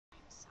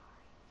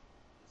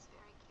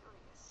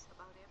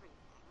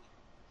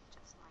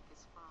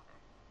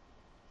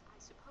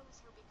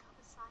suppose he'll become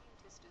a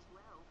scientist as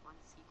well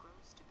once he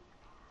grows to be a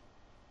man.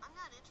 I'm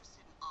not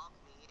interested in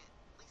alchemy, at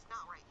least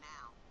not right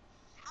now.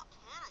 How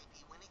can I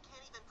be when it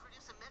can't even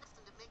produce a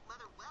medicine to make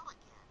Mother well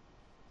again?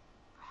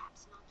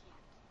 Perhaps not yet,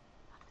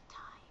 but with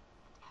time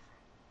and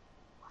effort,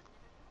 one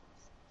never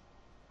knows.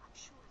 I'm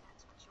sure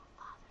that's what your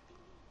father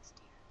believes,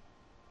 dear.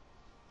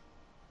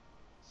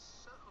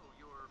 So,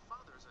 your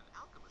father's an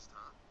alchemist,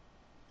 huh?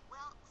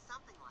 Well,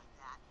 something like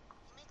that.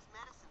 He makes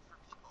medicine for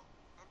people,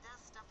 and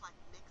does stuff like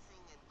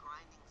mixing and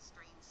grinding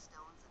strange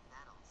stones and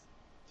metals.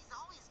 He's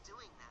always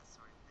doing that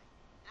sort of thing.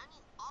 And I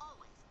mean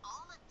always,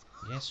 all the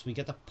time. Yes, we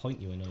get the point,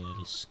 you annoying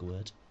little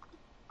squirt.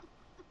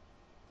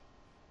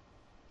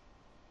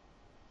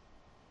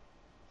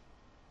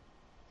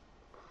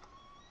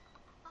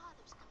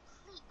 Father's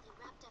completely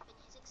wrapped up in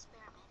his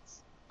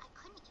experiments. I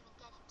couldn't even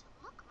get him to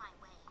look my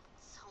way.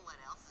 So what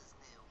else is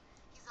new?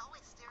 He's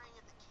always staring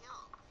at the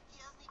kiln. He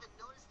hasn't even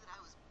noticed that I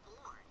was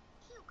born.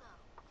 Hugo,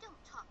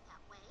 don't talk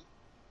that way.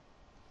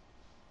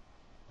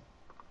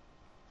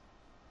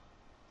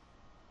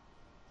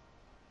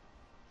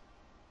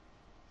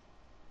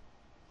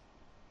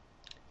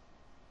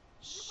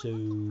 So, Tell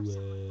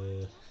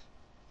me,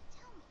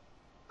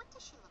 what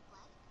does she look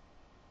like?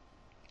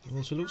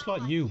 well, she looks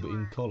like you, but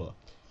in colour.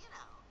 You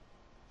know.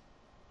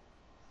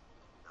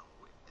 No,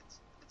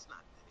 it's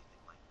not anything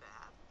like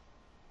that.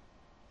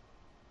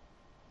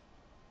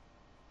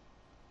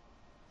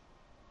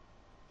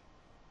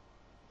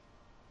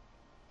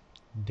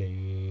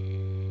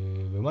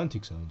 The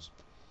romantic sounds.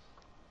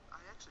 I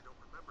actually don't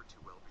remember too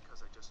well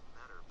because I just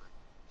met her, but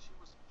she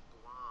was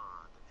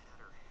blonde and had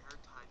her hair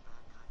tied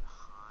back kind of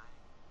high,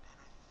 and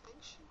I think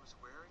she was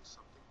wearing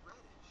something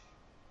reddish.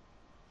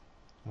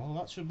 Well,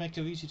 that should make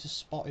her easy to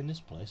spot in this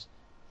place.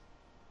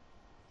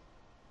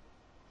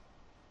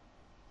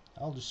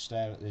 I'll just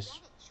stare at this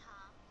Reddish,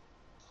 huh?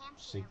 Can't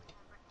say sink. I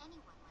remember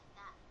anyone like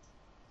that.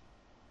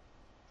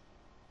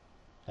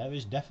 There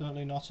is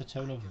definitely not a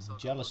tone I of guess I'll go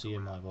jealousy look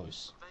in my around.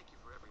 voice. Thank you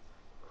for everything.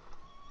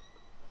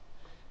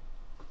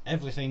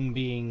 Everything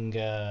being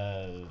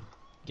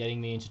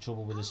getting me into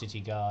trouble with the city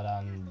guard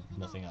and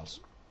nothing else.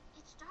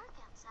 It's dark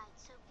outside,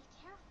 so be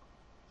careful.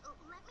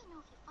 Let me know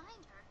if you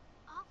find her.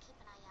 I'll keep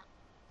an eye out.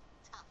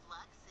 Tough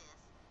luck, sis.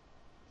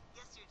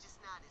 Guess you're just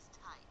not his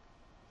type.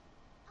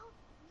 Oh,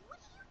 what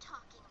are you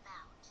talking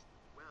about?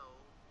 Well,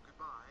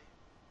 goodbye.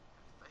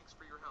 Thanks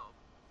for your help.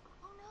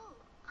 Oh no,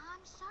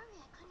 I'm sorry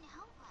I couldn't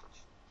help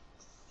much.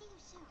 See you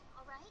soon,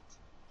 alright?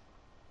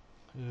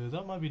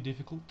 That might be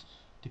difficult.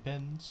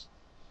 Depends.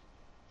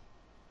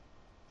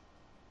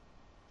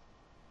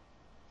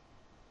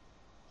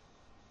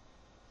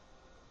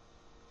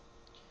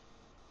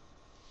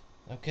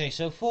 Okay,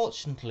 so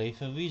fortunately,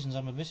 for reasons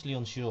I'm admittedly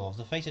unsure of,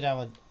 the fated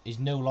hour is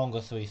no longer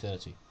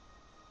 3:30.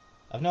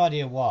 I've no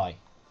idea why.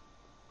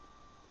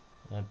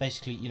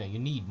 Basically, you know, you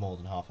need more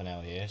than half an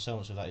hour here. So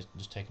much of that is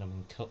just taken up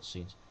in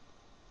cutscenes.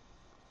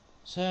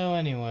 So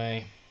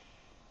anyway,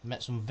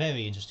 met some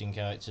very interesting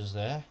characters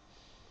there,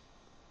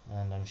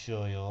 and I'm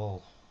sure you're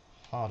all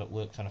hard at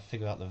work trying to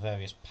figure out the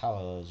various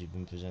parallels you've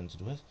been presented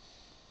with.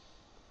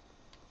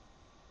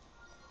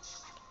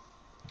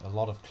 A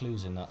lot of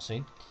clues in that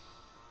scene.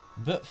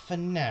 But for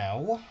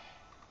now,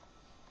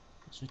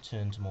 let's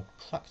return to more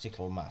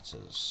practical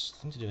matters.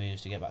 The thing to do here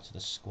is to get back to the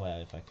square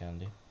if I can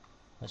do.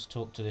 Let's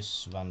talk to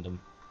this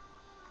random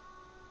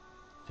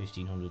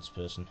 1500s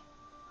person.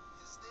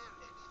 Is there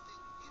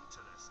anything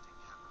interesting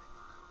happening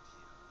around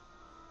here?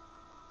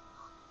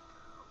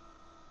 No.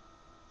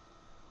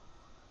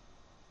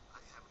 I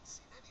haven't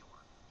seen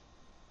anyone.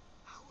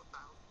 How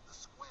about the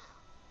square?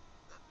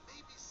 There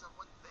may be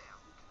someone there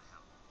who can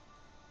help.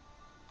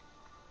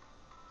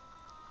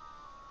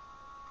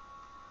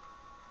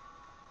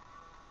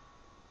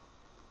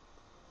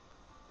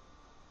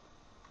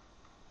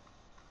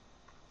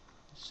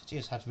 The city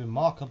has had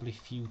remarkably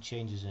few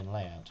changes in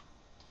layout.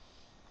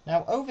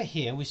 Now over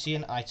here we see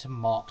an item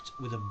marked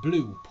with a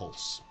blue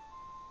pulse.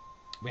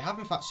 We have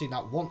in fact seen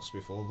that once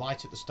before,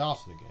 right at the start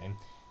of the game,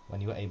 when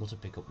you were able to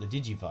pick up the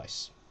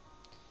Digivice.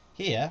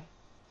 Here,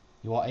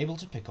 you are able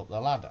to pick up the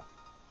ladder.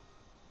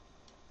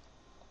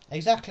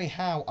 Exactly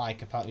how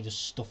Ike apparently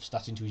just stuffs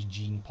that into his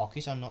jean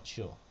pocket, I'm not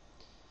sure.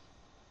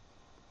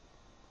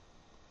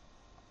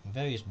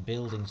 Various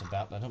buildings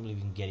about, but I don't believe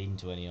you can get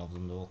into any of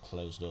them, they're all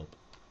closed up.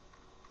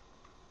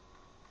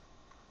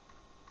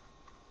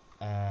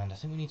 And I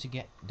think we need to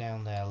get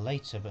down there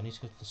later, but I need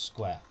to go to the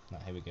square.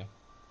 Right, here we go.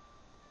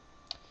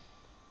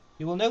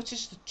 You will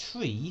notice the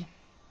tree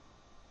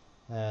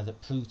that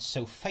proved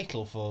so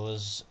fatal for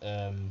us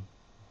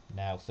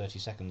now 30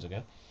 seconds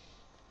ago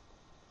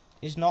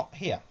is not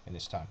here in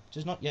this time. It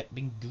has not yet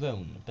been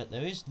grown, but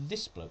there is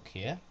this bloke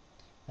here,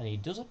 and he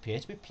does appear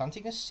to be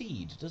planting a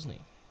seed, doesn't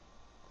he?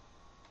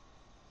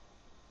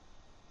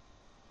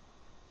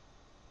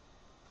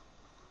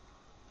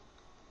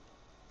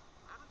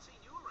 Haven't seen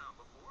you around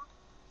before.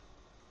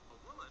 A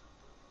woman?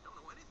 Don't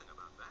know anything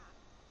about that.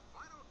 If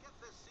I don't get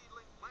this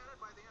seedling planted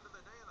by the end of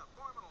the day, the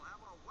foreman will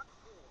have a what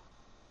for.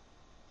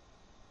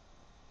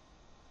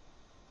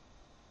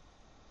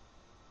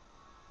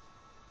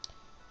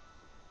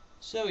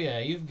 So yeah,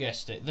 you've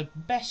guessed it. The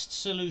best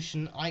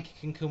solution Ike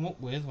can come up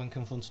with when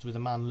confronted with a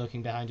man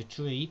lurking behind a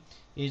tree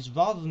is,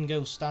 rather than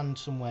go stand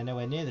somewhere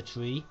nowhere near the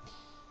tree,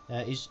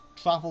 is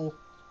travel,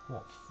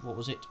 what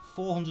was it,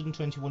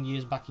 421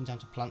 years back in time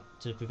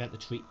to prevent the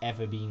tree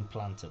ever being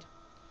planted.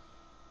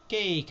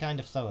 Okay, kind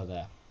of thorough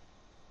there.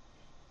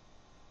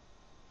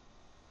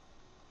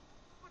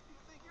 What do you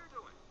think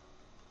you're doing?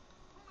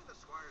 Only the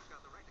squire's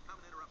got the right to come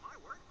and interrupt my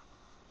work.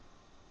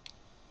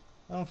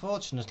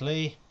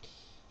 Unfortunately,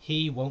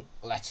 he won't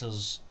let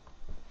us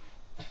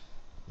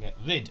get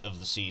rid of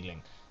the seedling.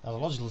 Now, the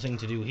logical thing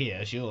to do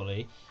here,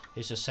 surely,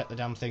 is to set the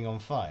damn thing on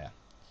fire.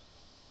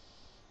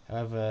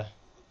 However,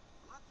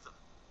 What the?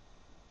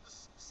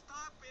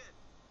 Stop it!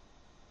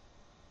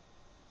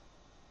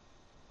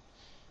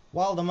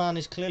 while the man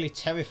is clearly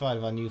terrified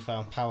of our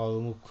newfound power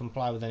and will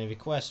comply with any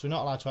requests, we're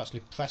not allowed to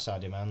actually press our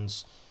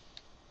demands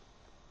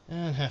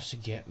and have to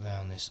get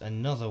round this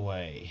another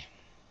way.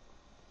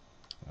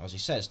 As he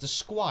says, the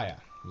squire,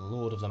 the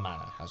lord of the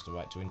manor, has the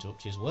right to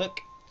interrupt his work.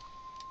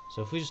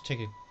 So if we just take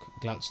a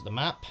glance at the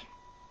map,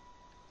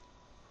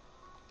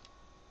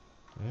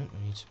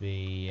 we need to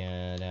be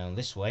down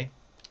this way.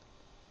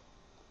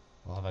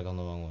 Or have I gone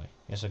the wrong way?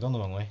 Yes, I've gone the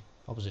wrong way.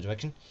 Opposite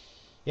direction.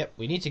 Yep,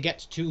 we need to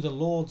get to the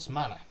Lord's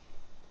Manor.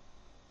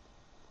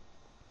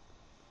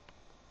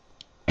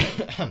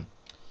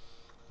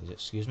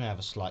 Excuse me, I have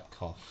a slight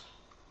cough.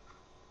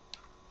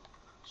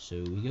 So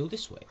we go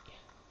this way.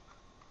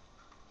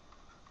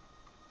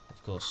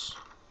 Of course,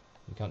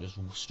 we can't just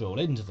stroll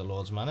into the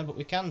Lord's Manor, but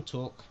we can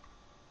talk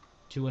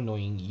to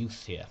annoying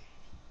youth here.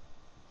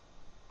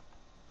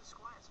 The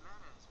squire's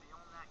manor is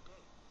beyond that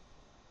gate.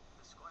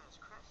 The squire's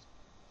crest.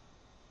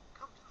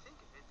 Come to think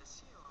of it, the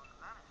seal on the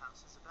manor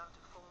house is about to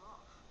fall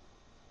off.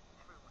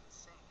 Everyone is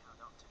saying how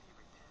it ought to be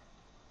repaired.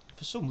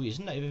 For some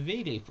reason, I have a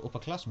vaguely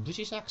upper-class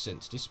British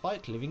accent,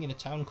 despite living in a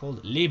town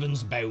called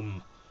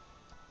Lebensbaum.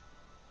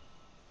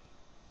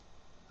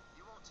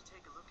 You want to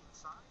take a look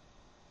inside?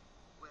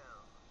 Well,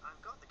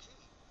 I've got the key.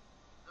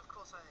 Of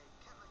course, I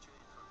can't let you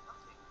in for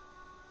nothing.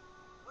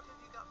 What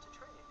have you got to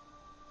trade?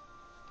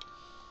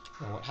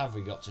 Well, what have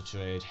we got to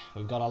trade?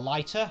 We've got a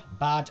lighter,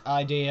 bad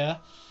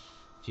idea.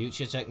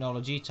 Future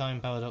technology,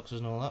 time paradoxes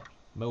and all that.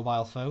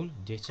 Mobile phone,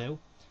 ditto.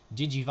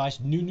 Digivice,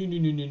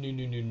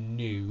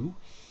 no.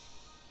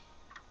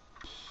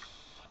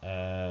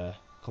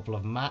 Couple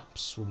of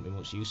maps, wouldn't be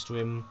much use to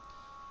him.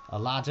 A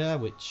ladder,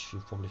 which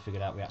you've probably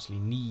figured out we actually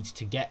need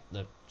to get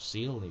the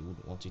seal, he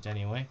wouldn't want it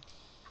anyway.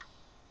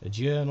 A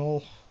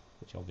journal,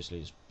 which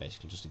obviously is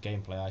basically just a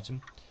gameplay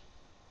item.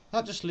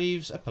 That just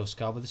leaves a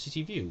postcard with a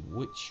city view,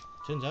 which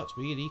turns out to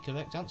be the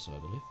correct answer, I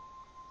believe.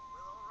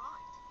 Well, all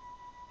right.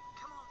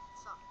 Come on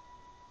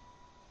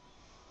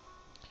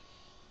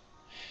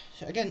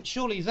inside. Again,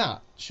 surely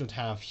that should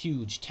have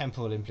huge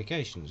temporal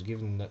implications,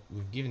 given that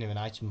we've given him an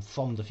item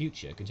from the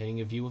future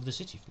containing a view of the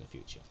city from the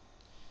future.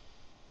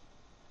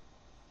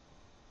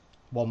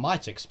 One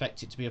might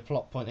expect it to be a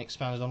plot point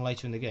expounded on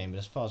later in the game, but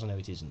as far as I know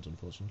it isn't,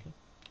 unfortunately.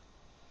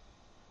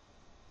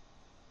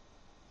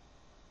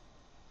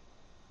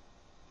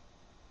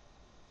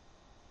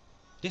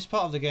 This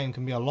part of the game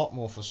can be a lot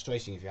more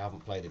frustrating if you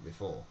haven't played it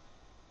before.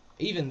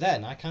 Even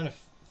then, I kind of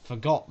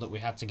forgot that we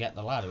had to get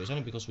the ladder. It's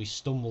only because we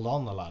stumbled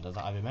on the ladder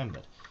that I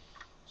remembered.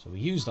 So we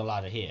used the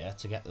ladder here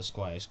to get the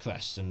squire's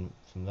crest, and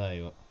from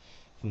there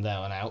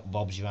on out,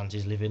 Bob's your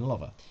auntie's living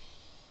lover.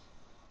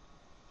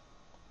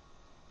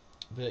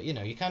 But you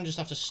know, you can just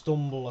have to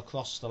stumble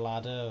across the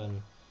ladder,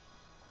 and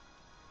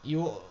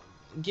you're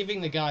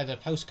giving the guy the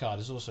postcard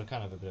is also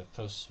kind of a bit of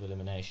process of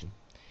elimination.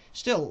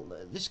 Still,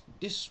 this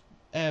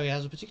area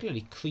has a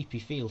particularly creepy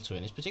feel to it,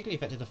 and it's particularly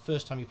effective the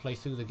first time you play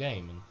through the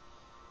game. And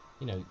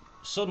you know,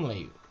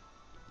 suddenly,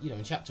 you know,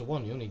 in chapter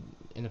 1,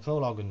 in the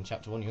prologue in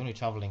chapter 1, you're only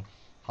travelling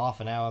half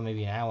an hour,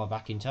 maybe an hour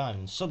back in time,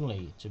 and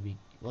suddenly to be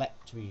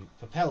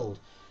propelled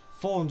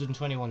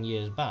 421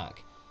 years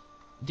back,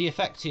 the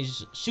effect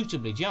is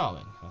suitably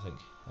jarring, I think.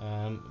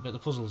 But the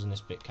puzzles in this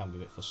bit can be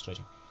a bit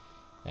frustrating.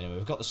 Anyway,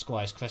 we've got the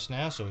squire's crest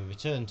now, so we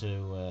return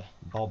to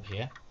Bob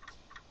here,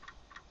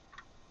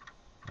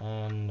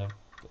 and I've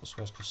got the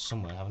squire's crest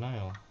somewhere, haven't I?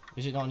 Or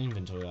is it not an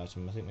inventory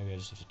item? I think maybe I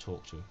just have to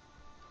talk to him.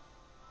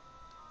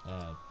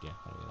 Yeah,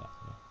 I'll do that.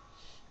 Yeah.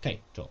 Okay,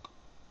 talk.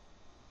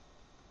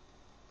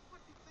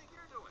 What do you think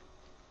you're doing?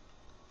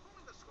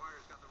 Only the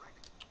squire's got the right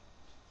to...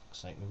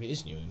 Looks like maybe it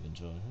is new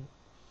inventory.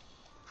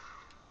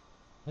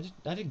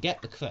 I did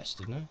get the crest,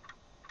 didn't I?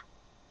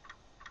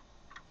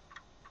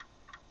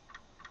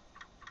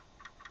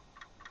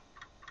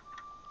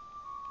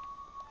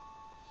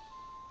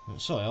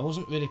 Sorry, I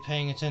wasn't really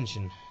paying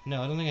attention.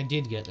 No, I don't think I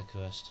did get the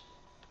crest.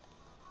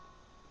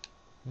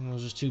 I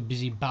was just too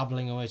busy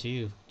babbling away to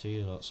you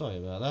lot. Sorry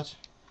about that.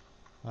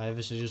 I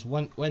obviously just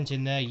went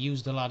in there,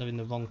 used the ladder in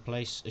the wrong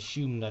place,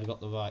 assumed I'd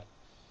got the right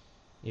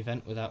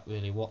event without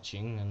really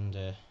watching, and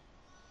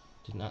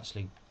didn't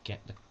actually get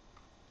the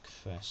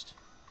crest.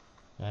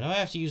 Now, I know I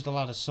have to use the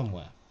ladder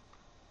somewhere.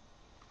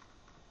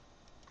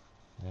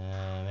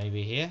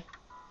 Maybe here?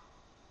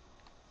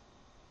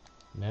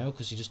 No,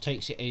 because he just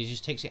takes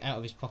it out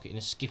of his pocket in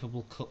a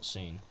skippable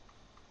cutscene.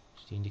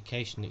 It's the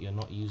indication that you're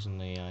not using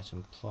the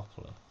item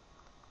properly.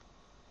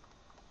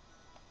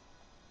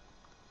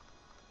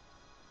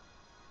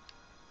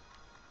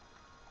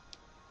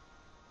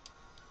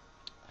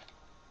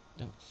 I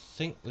don't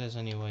think there's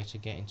any way to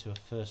get into a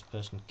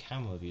first-person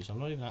camera view, so I'm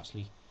not even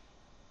actually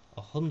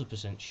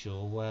 100%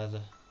 sure where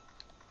the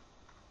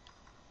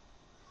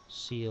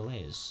seal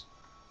is.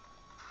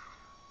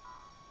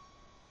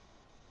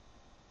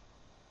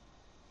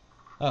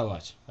 Oh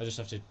right, I just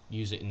have to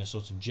use it in a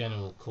sort of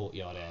general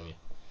courtyard area.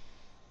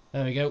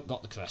 There we go,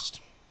 got the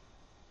crest.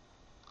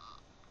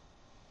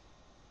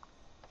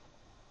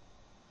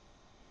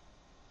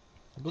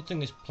 The good thing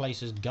this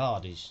place's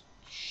guard is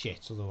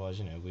shit, otherwise,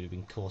 you know, we'd have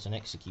been caught and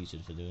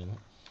executed for doing that.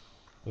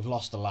 We've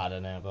lost the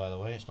ladder now, by the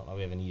way, it's not like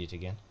we ever need it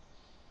again.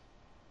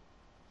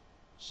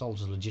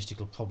 Solves the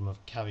logistical problem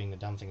of carrying the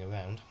damn thing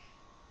around.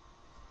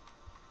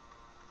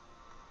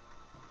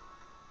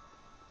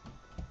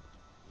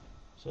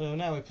 So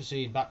now we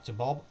proceed back to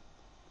Bob.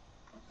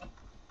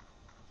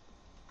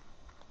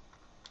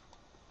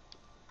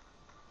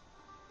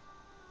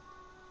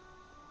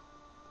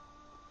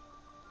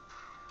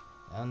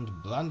 And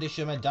brandish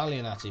a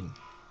medallion at him.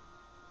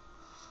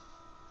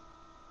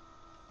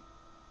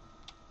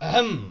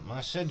 Ahem!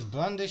 I said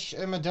brandish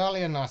a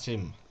medallion at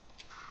him.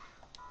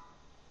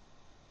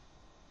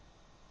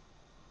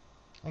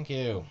 Thank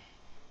you.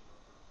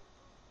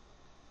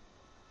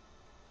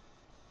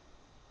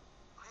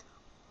 Ida,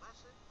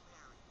 Blessed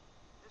Mary,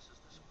 this is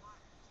the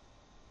Squire's.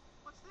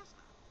 What's this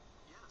now?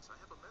 Yes, I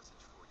have a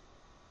message for you.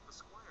 The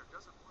Squire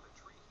doesn't want a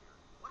tree here.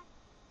 What?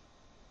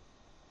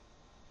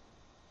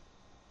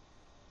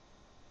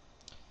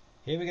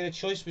 Here we get a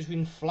choice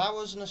between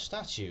flowers and a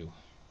statue.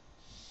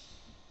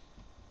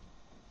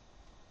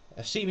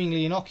 A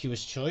seemingly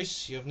innocuous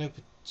choice. You have no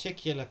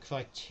particular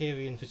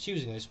criterion for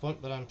choosing at this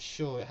point, but I'm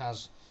sure it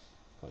has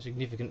quite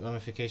significant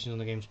ramifications on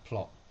the game's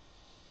plot.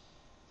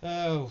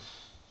 Oh,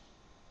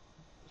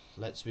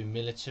 let's be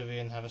military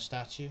and have a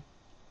statue.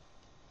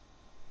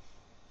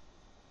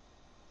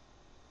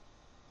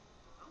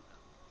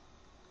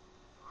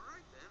 All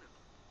right then, if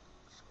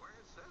the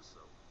Squire says so.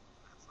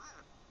 That's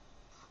that.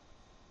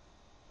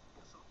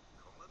 Guess I'll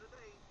call it a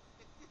day.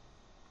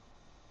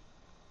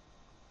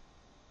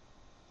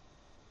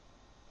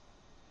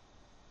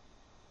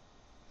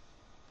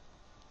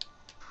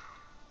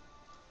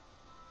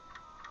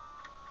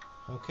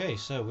 Okay,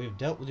 so we've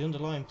dealt with the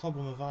underlying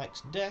problem of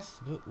Ike's death,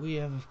 but we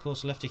have of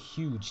course left a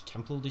huge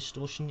temporal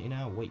distortion in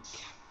our wake.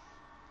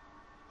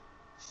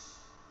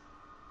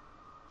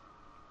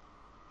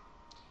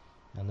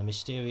 And the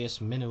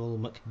mysterious mineral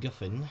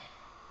MacGuffin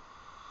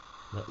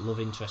that love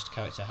interest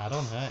character had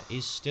on her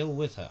is still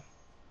with her.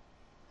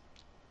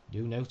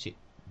 Do note it.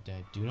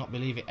 Do not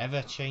believe it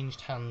ever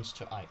changed hands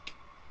to Ike.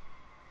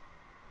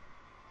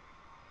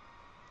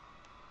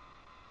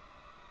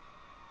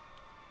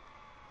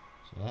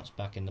 So that's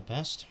back in the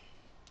past.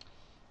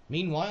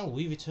 Meanwhile,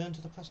 we return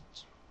to the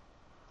present.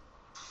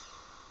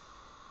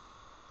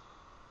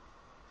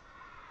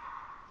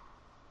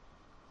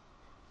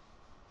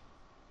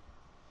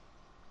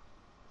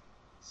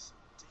 So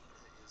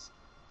Dana is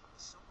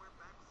somewhere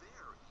back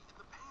there in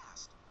the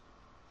past.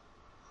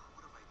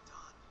 What have I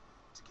done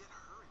to get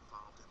her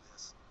involved in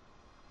this?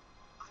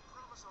 I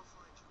promise I'll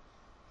find you.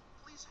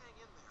 Please hang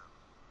in there.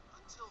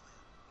 Until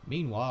then.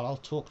 Meanwhile, I'll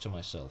talk to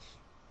myself.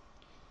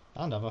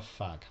 And have a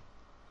fag.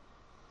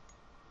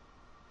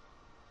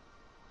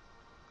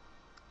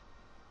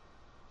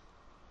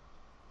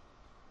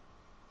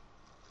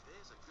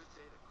 Today's a good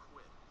day to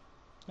quit.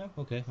 Oh,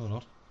 okay, or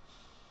not.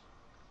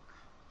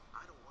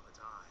 I don't want to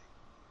die.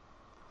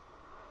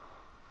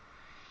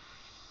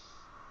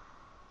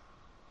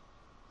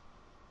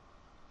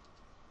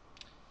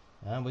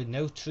 And with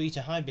no tree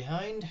to hide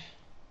behind,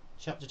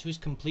 Chapter 2 is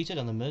completed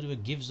and the murderer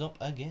gives up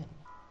again.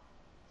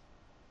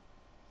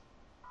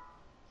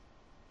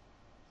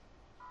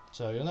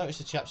 So you'll notice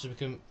the chapters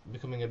are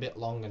becoming a bit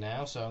longer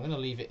now, so I'm going to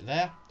leave it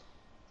there.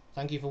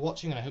 Thank you for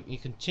watching, and I hope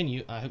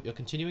you're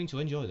continuing to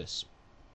enjoy this.